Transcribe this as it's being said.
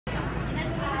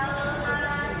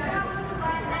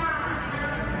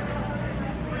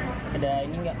Ada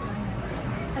ini enggak?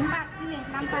 Tempat ini,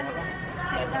 nampan.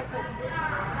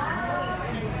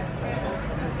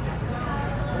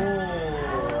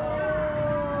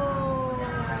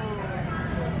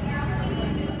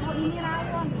 Oh, ini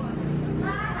rawon.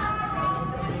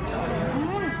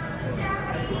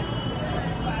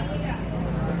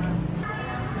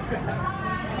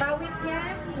 Rawitnya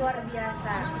luar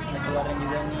biasa. Ada telurnya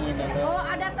juga nih, telur. Oh,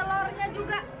 ada telurnya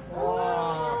juga.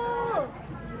 Wow.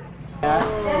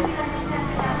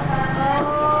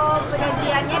 Oh,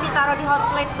 penyajiannya ditaruh di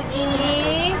hot plate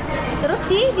begini, terus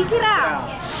disiram.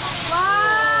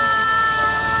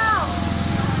 Wow.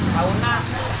 Sauna.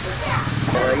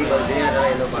 Lagi kalau ini adalah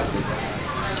inovasi.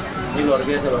 Ini luar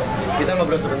biasa loh. Kita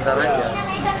ngobrol sebentar aja.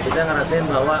 Kita ngerasain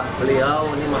bahwa beliau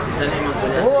ini Mas Isan emang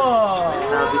punya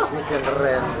bisnis yang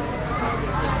keren.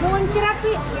 Muncrat,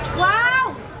 Pi.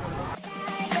 Wow.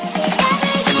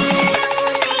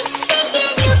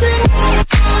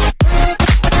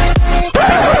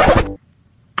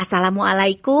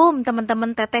 Assalamualaikum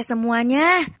teman-teman teteh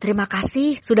semuanya. Terima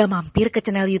kasih sudah mampir ke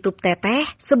channel YouTube teteh.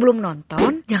 Sebelum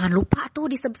nonton, jangan lupa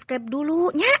tuh di subscribe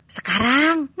dulu nya.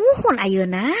 Sekarang, muhun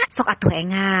ayeuna. Sok atuh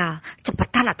engal.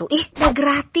 Cepetan atuh udah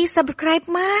gratis subscribe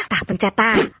mah. Tah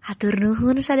pencetah. Hatur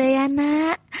nuhun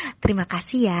sadayana. Terima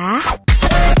kasih ya.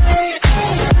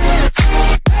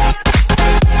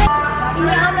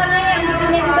 Ini ownernya yang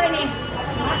bikinnya juga nih.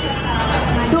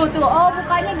 Tuh, oh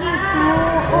bukanya gitu.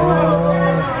 Tuh.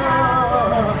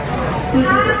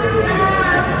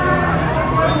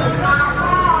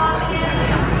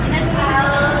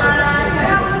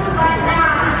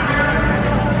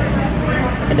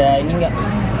 Ada ini enggak?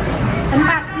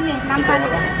 Tempat ini, nampan.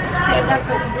 Agar.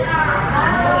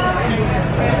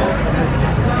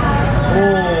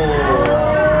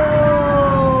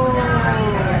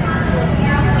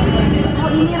 Oh,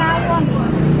 ini rawon.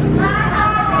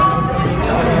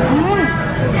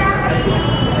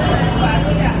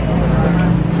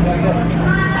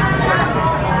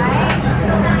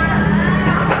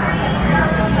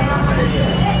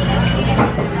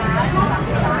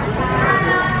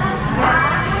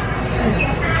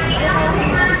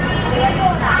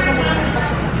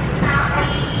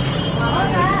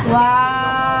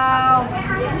 Wow.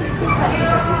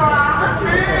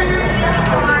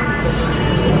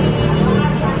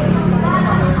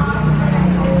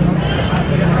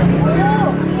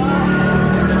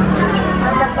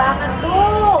 Mantap banget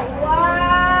tuh.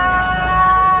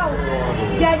 Wow.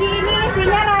 Jadi ini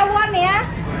isinya rawon ya.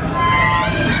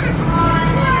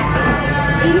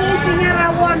 Ini isinya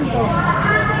rawon tuh.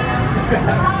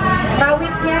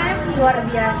 Rawitnya luar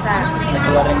biasa. Ada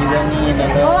telurnya juga nih,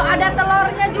 telur. Oh, ada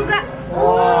telurnya juga.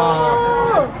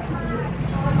 Wow.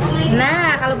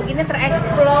 Nah, kalau begini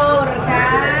tereksplor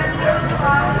kan.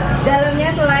 Dalamnya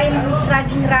selain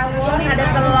daging rawon, ada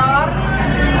telur,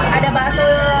 ada bakso,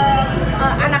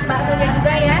 anak baksonya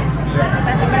juga ya. Berarti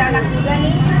bakso beranak juga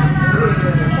nih.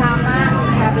 Sama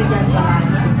cabai jadwal.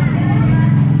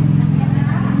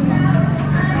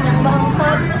 Yang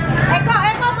banget.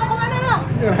 Eko mau kemana lo?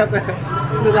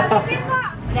 Habisin kok.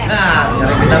 Nah,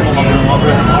 sekarang kita mau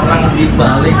ngobrol-ngobrol dengan orang di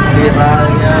balik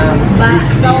viralnya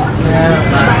bisnisnya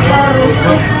Bakso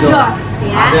Rusuk Jos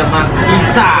ya. Ada Mas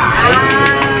Isa.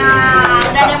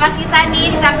 Udah ada Mas Isa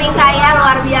nih di samping saya,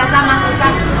 luar biasa Mas Isa.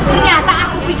 Ternyata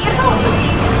aku pikir tuh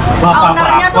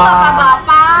ownernya tuh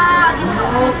bapak-bapak gitu.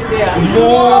 Gitu ya.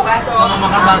 Senang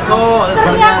makan bakso.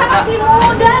 Ternyata masih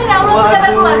muda ya Allah, sudah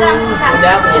berkeluarga Mas Isa.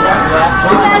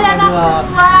 Sudah ada anak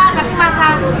tua, tapi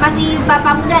masih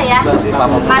bapak muda ya. Masih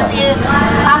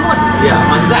pamut. Ya,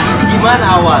 Mas Isa ini gimana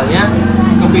awalnya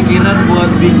kepikiran buat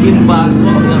bikin bakso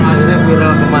yang akhirnya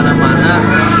viral kemana-mana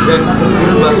dan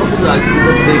kemudian bakso tuh nggak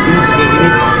bisa segini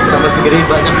sampai segini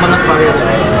banyak banget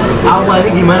variannya.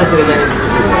 Awalnya gimana ceritanya di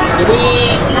sini? Jadi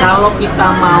kalau kita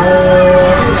mau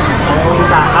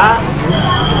usaha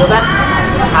itu kan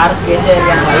harus beda dari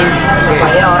yang lain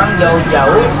supaya orang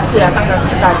jauh-jauh datang ke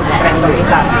kita, ke restoran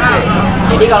kita.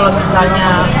 Jadi kalau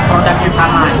misalnya produknya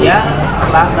sama aja,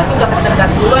 berarti udah kecerdat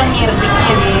duluan nih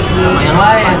rezekinya di yang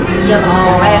lain. Iya,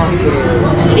 yang lain.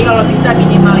 Jadi kalau bisa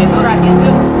minimal itu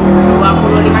radiusnya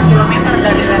 25 km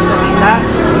dari restoran kita,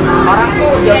 orang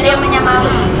tuh Tidak ada yang menyamai.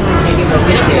 kayak gitu.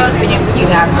 Jadi kita harus punya ciri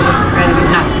khas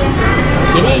nah,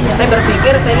 jadi saya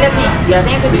berpikir, saya lihat nih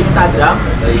biasanya itu di Instagram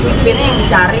itu biasanya yang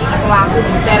dicari atau aku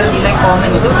di share, di like,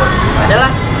 komen itu adalah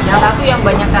yang satu yang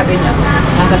banyak cabenya,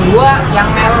 yang kedua yang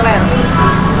meler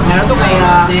tuh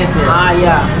kayak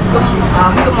iya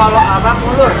itu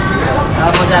mulur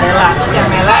mozzarella, terus yang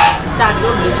meler pecah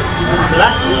gitu di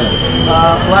belah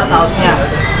keluar sausnya.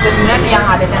 Terus kemudian yang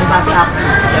ada sensasi api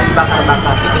yang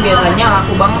dibakar-bakar itu biasanya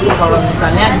laku banget tuh kalau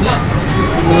misalnya di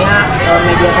dunia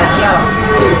media sosial,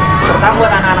 terutama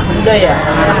buat anak-anak muda ya,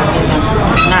 anak-anak muda.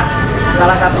 Nah,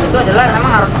 salah satu itu adalah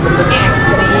memang harus bentuknya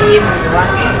ekstrim, gitu kan,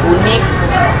 unik.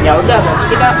 Ya udah, berarti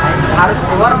kita harus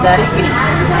keluar dari gini.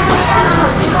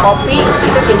 Kopi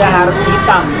itu tidak harus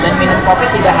hitam dan minum kopi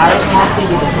tidak harus ngopi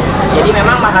gitu. Jadi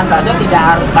memang makan bakso itu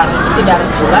tidak harus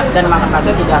bulat dan makan bakso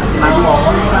tidak harus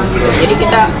mangkok. Jadi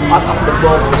kita out of the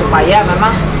box supaya memang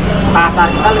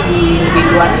pasar kita lebih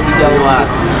luas, lebih jauh.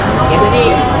 Itu sih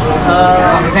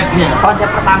konsep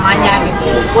pertamanya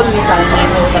gitu. Pun misalnya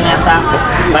itu ternyata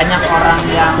banyak orang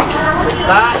yang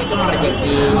suka, itu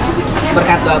rezeki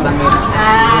berkat doa Bang.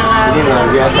 Ini luar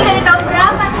biasa. Ini dari tahun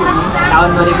berapa sih Mas Isan? Tahun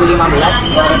 2015.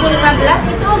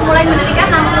 2015 itu mulai mendirikan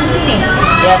langsung di sini.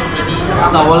 Ya di sini.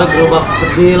 Atau awalnya gerobak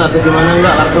kecil atau gimana,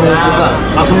 enggak langsung buka,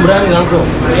 langsung berani langsung.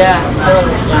 Iya,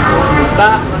 langsung buka.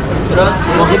 Terus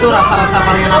Waktu itu rasa-rasa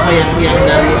varian apa yang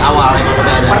dari awal yang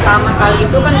udah ada? pertama kali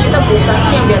itu kan kita buka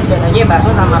yang biasa-biasa aja, bakso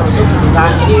sama rusuk gitu kan.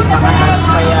 Jadi makan bakso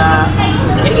supaya,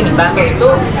 jadi gini, bakso itu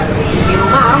di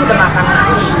rumah orang udah makan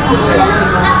nasi,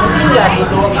 mungkin nggak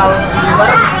gitu kalau di luar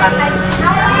makan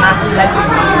nasi lagi,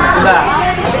 enggak.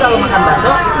 Tapi kalau makan bakso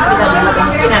itu bisa juga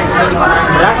kemungkinan bisa jadi makanan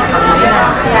berat, kemungkinan.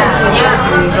 Artinya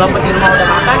kalau di rumah udah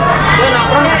makan, saya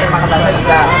nongkrong sambil makan bakso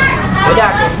bisa.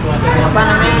 Yaudah, apa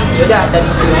namanya? Yaudah dari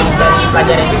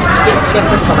pelajaran itu mungkin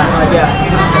kita ke bakso aja,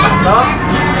 ke bakso.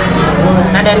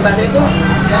 Nah dari bakso itu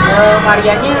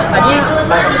variannya tadinya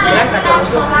bakso kecilan, bakso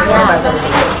rusuk, bakso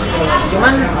rusuk.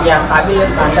 Cuman ya stabil,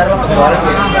 standar loh, penjualan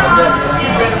gitu aja.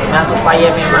 Nah supaya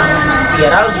memang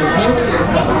viral, booming,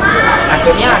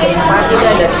 akhirnya ada inovasi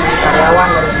dari karyawan,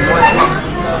 dari semua.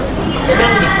 Saya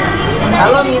bilang gini,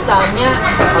 kalau misalnya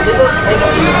waktu itu saya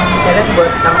lihat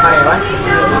buat sama karyawan,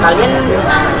 kalian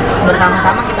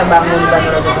bersama-sama kita bangun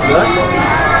Bakso Rusuk Jos,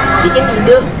 bikin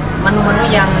ide menu-menu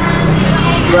yang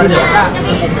luar biasa.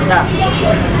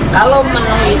 Kalau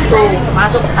menu itu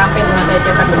masuk sampai dengan saya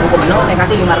cetak di buku menu, saya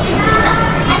kasih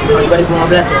 500.000.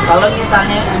 2015 tuh. Kalau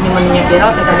misalnya ini menunya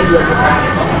viral, saya kasih 2 juta.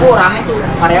 Rame tuh,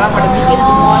 karyawan pada bikin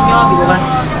semuanya gitu kan.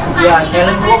 Ya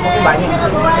challenge gua mungkin banyak.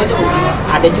 Terus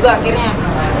ada juga akhirnya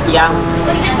yang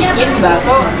bikin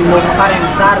bakso jumbo mekar yang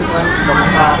besar, bukan jumbo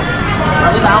mekar.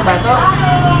 Lalu sama bakso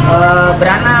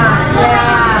beranak.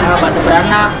 Bakso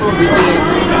beranak tuh bikin.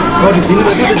 Oh di sini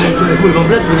berarti udah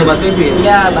 2015 punya bakso itu ya?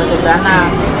 Iya, bakso beranak.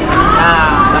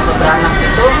 Nah, bakso beranak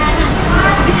itu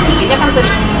bikinnya kan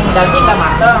sering daging nggak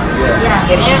mateng.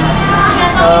 Akhirnya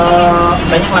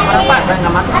banyak laporan Pak, banyak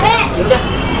nggak mateng. Ya udah,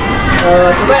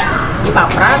 coba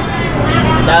dipapras,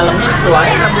 dalamnya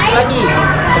dikeluarin rebus lagi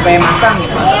supaya matang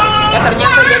gitu. Ya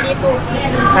ternyata jadi itu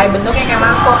kayak bentuknya kayak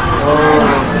mangkok.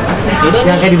 Jadi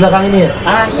Yang kayak di belakang ini ya?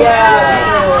 iya.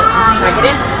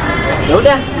 Akhirnya ya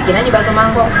udah bikin aja bakso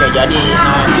mangkok. Ya jadi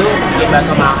itu bikin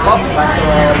bakso mangkok, bakso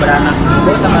beranak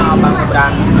jumbo sama bakso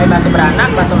beranak,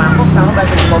 bakso mangkok sama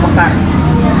bakso jumbo mekar.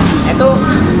 Itu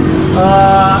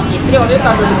istri waktu itu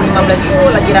tahun 2015 itu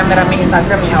lagi rame-rame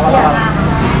Instagram ya awal-awal.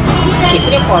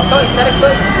 Istri foto, share ke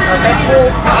Facebook,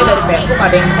 dari Facebook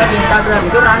ada yang bisa di Instagram,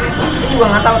 itu rame. Itu juga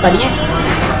nggak tahu tadinya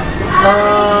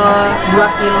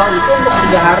 2 kilo itu untuk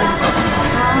 3 hari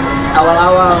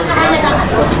awal-awal,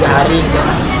 untuk 3 hari gitu.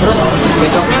 Terus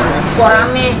besoknya kok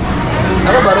rame,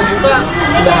 aku baru buka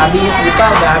udah habis,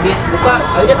 buka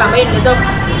ayo udah tambahin besok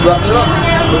 2 kilo,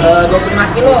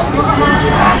 25 kilo.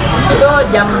 Itu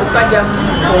jam buka jam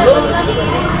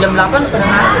 10, jam 8 pada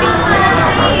ngantri,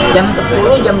 jam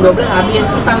 10, jam 12 habis,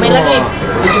 tambahin lagi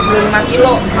 75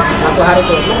 kilo satu hari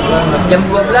tuh. Jam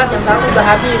 12, jam 1 udah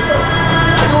habis.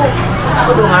 Itu aku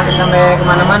udah ngantri sampai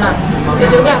kemana-mana.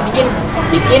 Terus udah bikin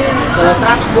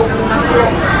 125 kilo,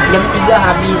 jam 3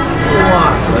 habis gitu.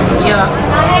 Wah, iya.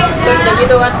 Terus udah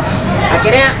gitu kan,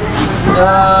 akhirnya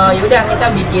yaudah kita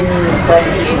bikin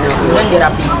produksi, terus kemudian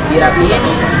dirapihin.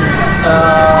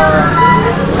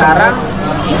 Sekarang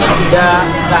ini sudah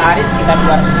sehari sekitar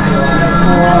 200 kilo.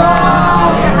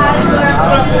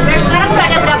 Dan sekarang udah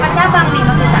ada berapa cabang nih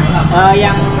Mas Isan?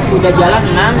 Yang sudah jalan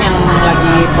 6, yang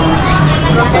lagi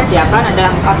persiapan ada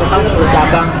 4, total 10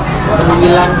 cabang.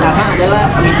 9 cabang adalah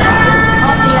kemitraan.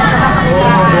 Oh, 9 cabang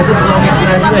kemitraan. Berarti bukan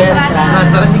mitra juga ya? Nah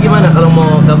caranya gimana kalau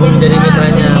mau gabung jadi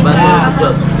mitranya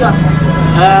Bakso Rusuk Jos?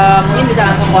 Mungkin bisa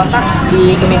langsung kontak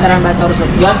di kemitraan Bakso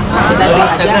Rusuk Jos, bisa Di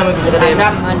lihat Instagram, aja bisa DM.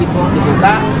 Instagram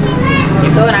dibuka.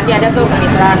 Itu nanti ada tuh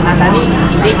kemitraan. Nah tadi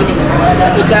intinya gini sih,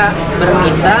 ketika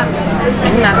bermitra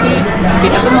ini nanti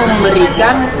kita tuh mau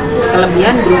memberikan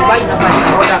kelebihan berupa inovasi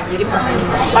produk. Jadi per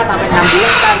 4 sampai 6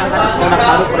 bulan kita akan produk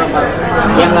baru.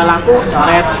 Yang nggak laku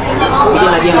coret, bikin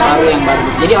lagi yang baru.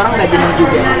 Jadi orang nggak jenuh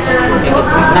juga.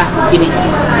 Nah gini,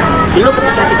 Dulu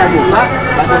ketika kita buka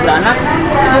bakso beranak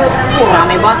itu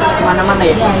ramai banget sampai kemana-mana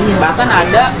ya. Bahkan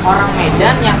ada orang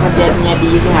Medan yang kerjanya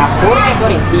di Singapura,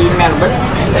 di Melbourne,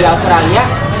 di Australia.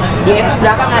 Dia itu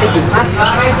berangkat hari Jumat,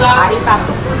 hari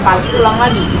Sabtu pagi pulang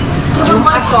lagi.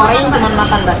 Jumat sore cuma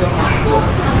makan bakso.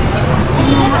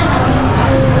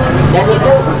 Dan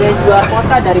itu dari luar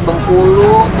kota, dari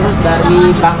Bengkulu, terus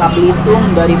dari Bangka Belitung,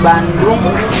 dari Bandung.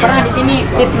 Pernah di sini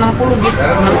seat 60 bis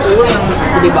 60 yang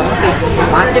gede banget tuh.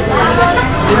 Macet di sini kan.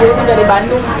 Ibu itu dari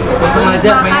Bandung.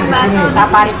 Sengaja pengen di sini.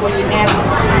 Safari kuliner.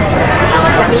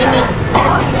 Ke sini.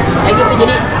 Ya gitu,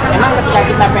 jadi emang ketika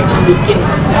kita pengen bikin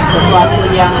sesuatu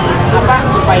yang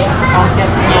supaya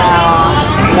konsepnya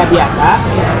nggak biasa,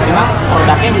 memang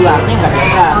produknya juga harusnya nggak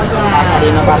biasa, ada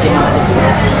inovasi itu.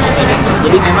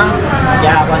 Jadi memang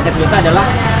ya konsep kita adalah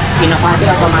inovasi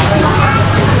otomasi.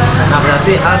 Nah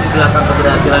berarti hal di belakang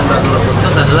keberhasilan Bakso Rusuk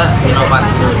Jos adalah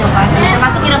inovasi.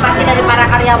 Termasuk inovasi dari para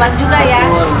karyawan juga ya.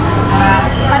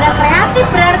 Pada kreatif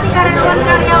berarti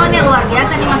karyawan-karyawannya luar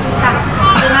biasa nih Mas Isa.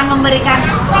 Dengan memberikan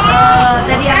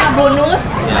tadi bonus,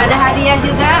 ada hadiah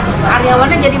juga,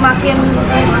 karyawannya jadi makin.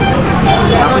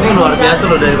 Tapi ini luar biasa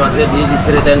loh dari Mas, dia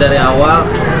diceritain dari awal.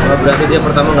 Berarti dia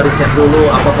pertama nggak riset dulu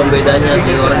apa pembedanya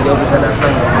sehingga orang jauh bisa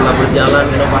datang. Setelah berjalan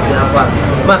inovasi apa?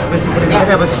 Mas, basic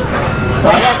pendidikannya apa sih?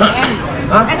 Saya STM.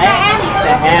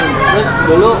 STM. Terus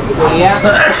dulu kuliah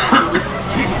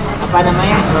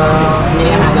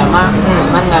pendidikan agama,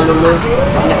 cuman nggak lulus,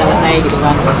 nggak selesai gitu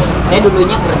kan. Saya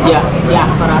dulunya kerja di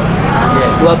Astra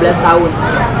 12 tahun.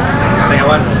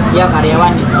 Karyawan? Iya,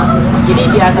 karyawan gitu. Jadi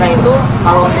di Astra itu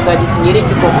kalau untuk gaji sendiri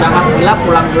cukup, berangkat gelap,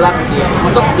 pulang gelap gitu ya.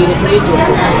 Untuk diri sendiri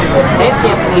cukup. Saya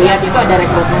siap melihat itu ada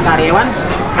rekrutmen karyawan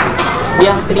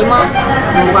yang terima,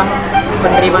 bukan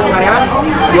penerimaan karyawan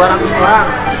 200 orang.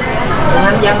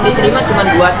 Dengan yang diterima cuma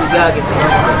 2-3 gitu.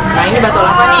 Nah ini bakso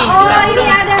lava nih. Oh ini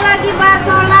ada lagi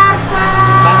bakso lava.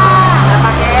 Bakso nggak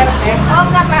pakai R. Oh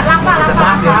nggak lava.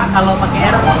 Lava kalau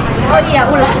pakai R. Oh iya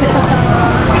ulang.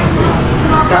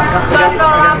 Bakso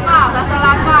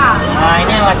lava. Nah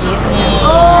ini yang lagi hit nih.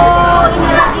 Oh ini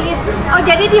lagi hit. Oh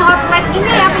jadi di hot plate gini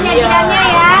ya penyajiannya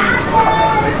ya.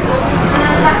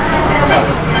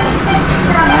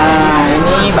 Nah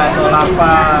ini bakso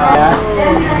lava ya.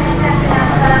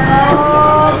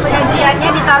 Oh, penyajiannya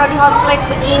ditaruh di hot plate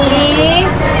begini,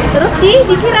 terus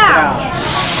disiram.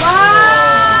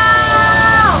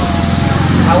 Wow.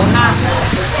 Sauna.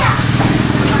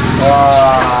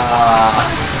 Wah.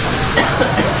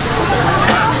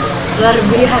 Luar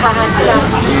biasa.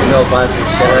 Inovasi.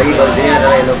 Sekali lagi kuncinya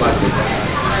adalah inovasi.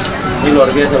 Ini luar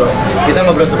biasa loh. Kita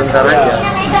ngobrol sebentar aja.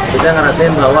 Kita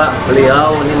ngerasain bahwa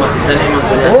beliau ini Mas Isa ini memang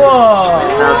punya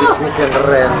cerita bisnis yang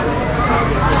keren.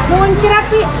 Muncrat,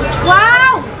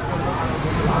 wow.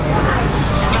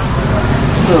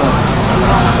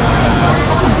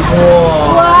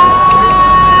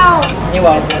 Wow. Ini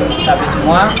walaupun cabai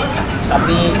semua,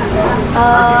 tapi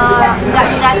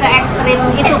nggak se ekstrim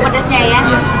itu pedasnya ya.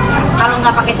 Kalau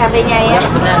nggak pakai cabenya ya.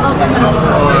 benar.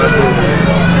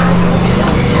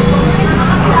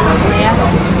 Ya.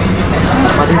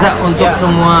 Mas Isa untuk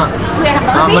semua Enak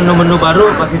banget nih. menu-menu baru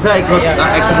Mas Isa ikut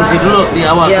eksekusi dulu di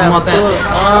awal Iya, semua tes. betul.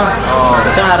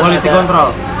 Kita harus Quality ada. control.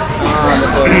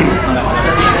 Betul.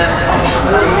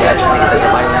 Yes, ini kita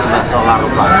cobain bakso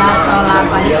larva.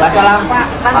 Bakso lava.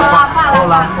 Bakso lava. Oh,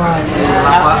 lava.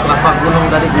 Lava gunung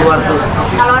tadi keluar tuh.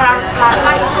 Kalau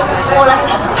lava itu ulat.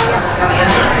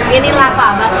 Ini lava,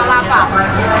 bakso lava.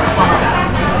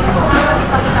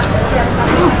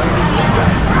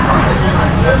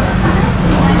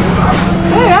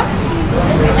 Iya.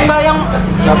 Enggak yang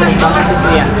Bagus banget itu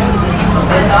ya.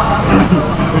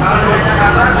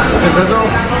 Bisa tuh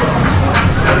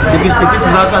tipis-tipis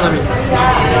berasa tapi.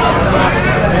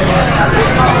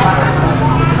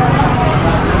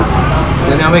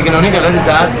 Dan yang bikin unik adalah di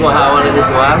saat kuah awal itu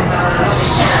keluar,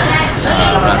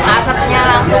 asapnya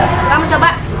langsung. Kamu coba.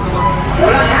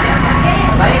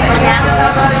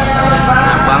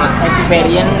 enak banget.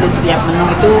 Experience di setiap menu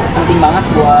itu penting banget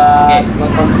buat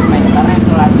konsumen karena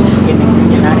itu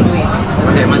bikin hari ini.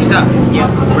 Oke, Mas Isa. Iya.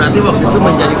 Berarti waktu itu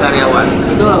menjadi karyawan.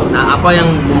 Itu Nah, apa yang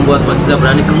membuat Mas Isa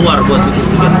berani keluar buat bisnis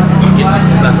bikin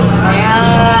bisnis bakso? saya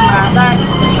merasa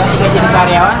ketika jadi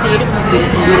karyawan saya hidup untuk diri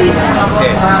sendiri. Oke.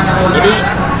 Jadi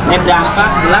saya berangkat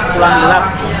gelap pulang gelap.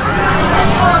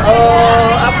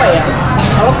 Apa ya?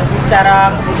 Kalau secara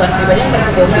kebutuhan pribadi kan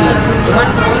tercukupi. Cuman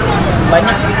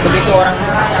banyak begitu orang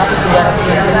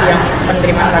 300 yang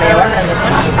penerimaan karyawan dan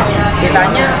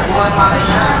sisanya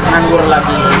nganggur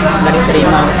lagi nggak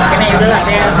diterima. Akhirnya yaudahlah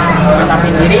saya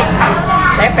mantapin diri.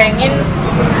 Saya pengen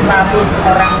satu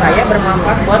orang saya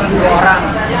bermanfaat buat 10 orang.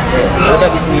 Ya udah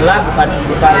Bismillah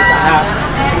buka usaha.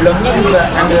 sebelumnya juga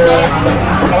sambil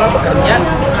bekerja,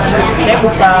 saya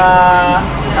buka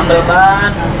tambal ban,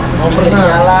 pinggir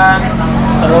jalan,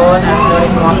 terus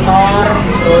aksesoris motor,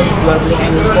 terus jual beli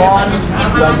handphone,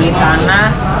 jual beli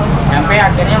tanah, sampai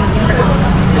akhirnya mungkin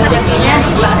rezekinya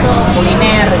di bakso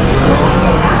kuliner gitu.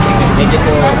 Oh, itu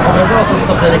waktu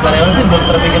stop dari karyawan sih belum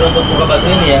terpikir untuk buka bakso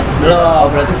ini ya? Belum. Oh,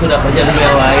 berarti sudah kerja di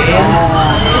yang lain,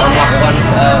 melakukan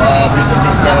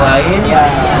bisnis yang lain,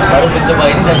 baru mencoba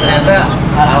ini dan ternyata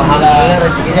alhamdulillah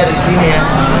rezekinya ada di sini ya.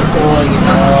 Betul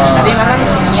gitu. Tapi memang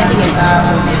niatnya kita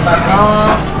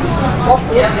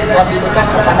fokus waktu itu kan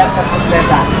kepada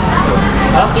kesuksesan.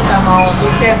 Kalau kita mau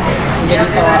sukses menjadi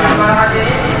seorang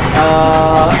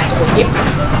eksekutif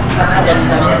dan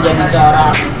misalnya menjadi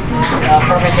seorang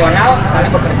profesional, misalnya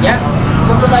bekerja,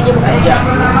 fokus aja bekerja.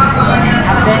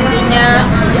 Absensinya,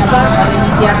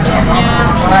 inisiatifnya,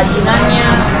 kerajinannya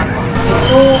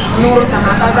itu menurut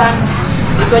sama atasan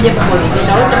itu aja betul.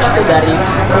 Insya Allah dapat tuh dari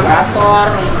operator,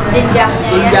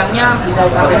 jenjangnya bisa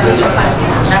sampai ke depan.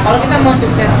 Nah kalau kita mau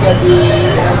sukses jadi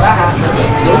pengusaha,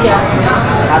 ya udah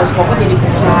harus fokus jadi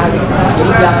pengusaha.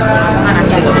 Jadi jangan setengah-setengah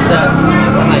nanti Itu bisa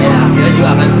setengah ya, hasilnya juga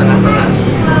akan setengah-setengah.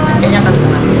 hasilnya akan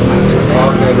setengah.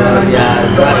 Oke, luar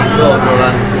biasa itu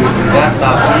obrolan singkat,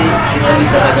 tapi kita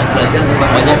bisa banyak belajar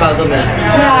tentang banyak hal tuh ya.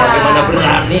 Bagaimana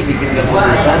berani bikin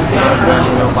keputusan, bagaimana berani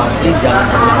inovasi, jangan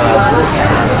pernah ragu,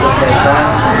 kesuksesan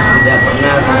tidak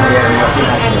pernah mengkhianati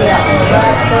hasil.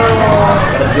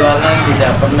 Perjuangan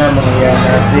tidak pernah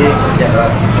mengkhianati kerja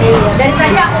keras. Iya, dari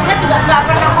tadi aku lihat juga nggak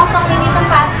pernah kosong ini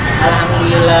tempat.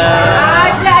 Alhamdulillah.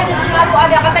 Ada aja, selalu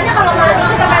ada. Katanya kalau malam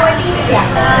itu sampai waiting list ya?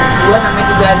 2 sampai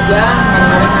 3 jam,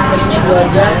 kemarin ngantrinya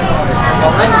 2 jam.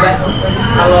 Pokoknya juga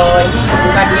kalau ini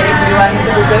buka di reviewan itu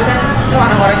Google kan itu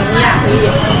orang-orang ini ya sih.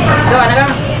 Itu kadang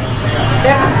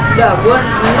saya udah gue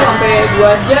nunggu sampai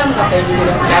 2 jam katanya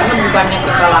gitu. Karena bukannya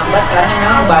kita lambat, karena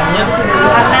memang banyak.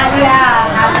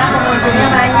 Karena pengunjungnya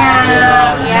banyak,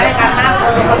 ya karena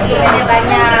konsumennya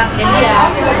banyak. Jadi ya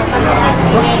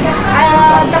ini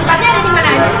tempatnya ada di mana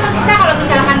aja sih Mas Isa? Kalau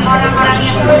misalkan orang-orang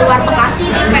yang di luar Bekasi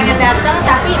nih pengen datang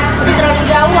tapi udah terlalu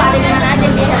jauh, ada di mana aja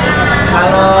sih?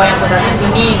 Kalau yang pusatnya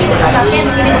sini di Bekasi. Pusatnya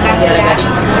di sini Bekasi ya. Tadi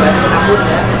Bekasi Ambon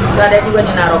ya. Itu ada juga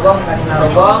di Narogong, Bekasi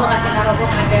Narogong. Bekasi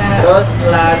Narogong ada. Terus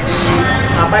lagi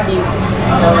apa di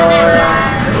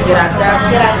Ciracas.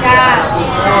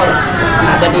 Timur.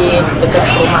 Ada di dekat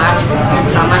perumahan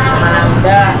Taman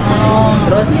Semananda.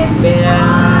 Terus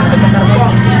dekat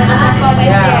Serpong.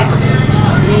 Ya,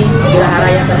 di Geraha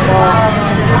Raya Serpong.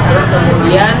 Terus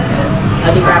kemudian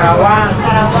di Karawang.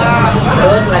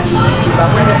 Terus lagi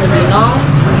bangun di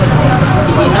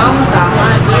Cibinong sama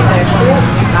di Setu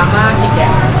sama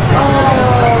Cikes.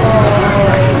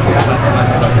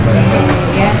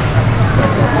 Ya.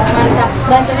 Mantap,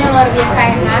 baksonya luar biasa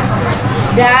enak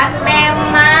dan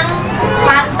memang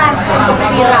pantas untuk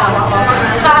viral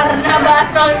karena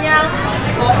baksonya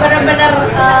benar-benar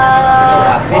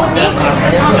unik,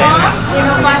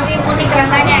 inovatif, unik,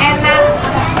 rasanya enak.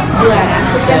 Juara,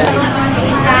 sukses terus Mas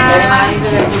Isa. Terima kasih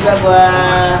sudah juga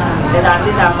buat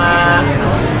Santi sama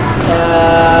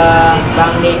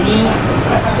Bang Denny.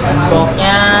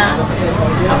 Pokoknya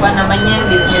apa namanya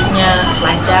bisnisnya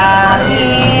lancar.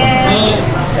 Ini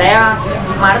saya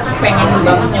kemarin tuh pengen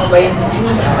banget nyobain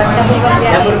ini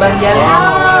dapur Bang Jali.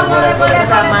 Boleh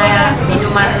sama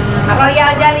minuman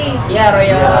Royal Jali. Iya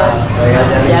Royal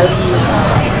Jali.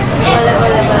 Boleh.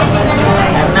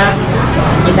 Karena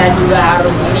kita juga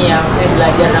harus ini ya,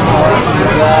 belajar sama orang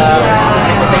juga.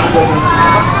 Kita juga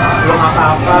belum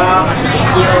apa-apa, masih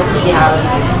kecil, jadi harus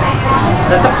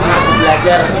tetap masih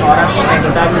belajar orang kayak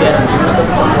kita biar untuk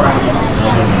mengurangi.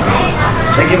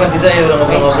 Thank you Mas Isa ya udah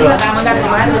ngobrol-ngobrol. Mentang-mentang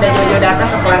kemarin sudah jauh-jauh datang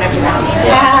ke planifikasi.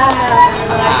 Ya,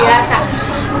 luar biasa.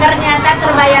 Ternyata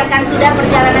terbayarkan sudah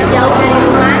perjalanan jauh dari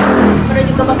rumah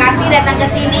menuju ke Bekasi, datang ke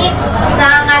sini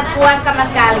sangat puas sama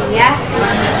sekali ya.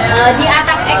 Di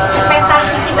atas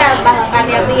ekspektasi kita bahkan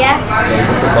ya Pri ya.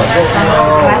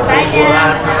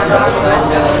 Rasanya.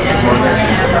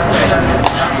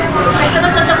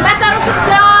 Terus untuk Bakso Rusuk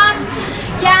Jos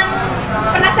yang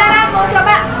penasaran mau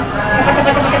coba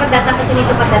cepet datang ke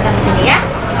sini, ya.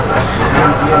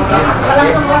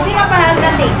 Langsung closing apa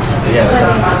nanti? Iya.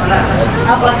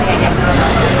 Oh, closing aja.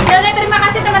 Udah, terima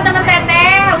kasih teman-teman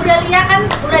Teteh. Udah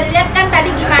dilihat kan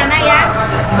tadi gimana ya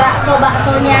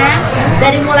baksonya.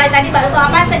 Dari mulai tadi bakso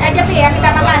apa aja Pi ya kita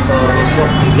makan? Bakso rusuk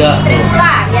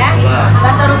Trisula ya.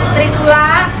 Bakso rusuk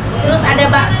Trisula. Terus ada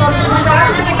bakso rusuk Trisula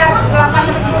itu sekitar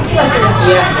 8-10 kilo gitu.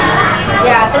 Iya.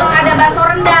 Ya, terus ada bakso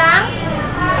rendang.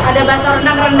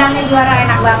 Rendangnya juara,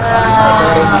 enak banget.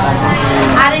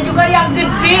 Ada juga yang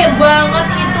gede banget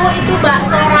itu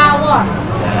bakso rawon.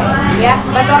 ya.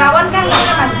 Bakso rawon kan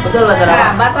namanya Mas? Betul, bakso rawon.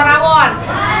 Nah, bakso rawon.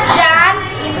 Dan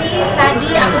ini tadi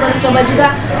aku baru coba juga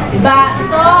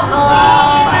bakso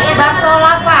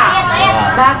lava.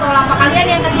 Bakso lava, kalian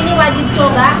yang kesini wajib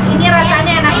coba. Ini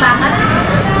rasanya enak banget.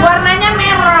 Warnanya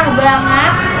merah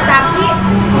banget, tapi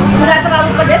nggak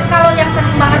terlalu pedas. Kalau yang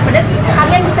seneng banget pedas,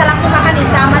 kalian bisa langsung makan nih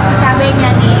sama si cabenya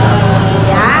nih,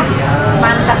 ya.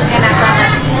 Mantap, enak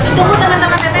banget. Ditunggu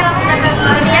teman-teman teteh langsung datang ke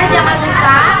sini ya. Jangan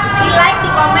lupa di like, di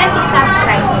komen, di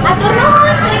subscribe. Atur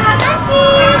nuhun, terima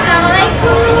kasih.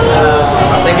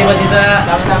 Assalamualaikum. Thank you Mas Isa.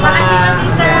 Sama-sama. Makasih Mas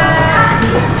Isa.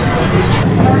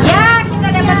 Ya, kita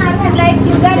dapat merchandise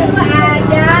juga tuh,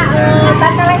 ada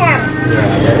bakso leher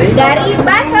dari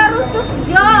Bakso Rusuk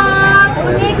Jos,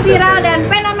 unik, viral, dan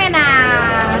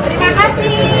fenomenal. Terima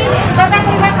kasih, Teteh,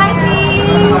 terima kasih.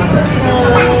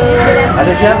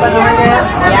 Ada siapa namanya?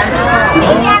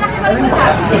 Ini anak yang paling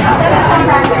besar.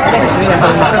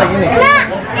 Ini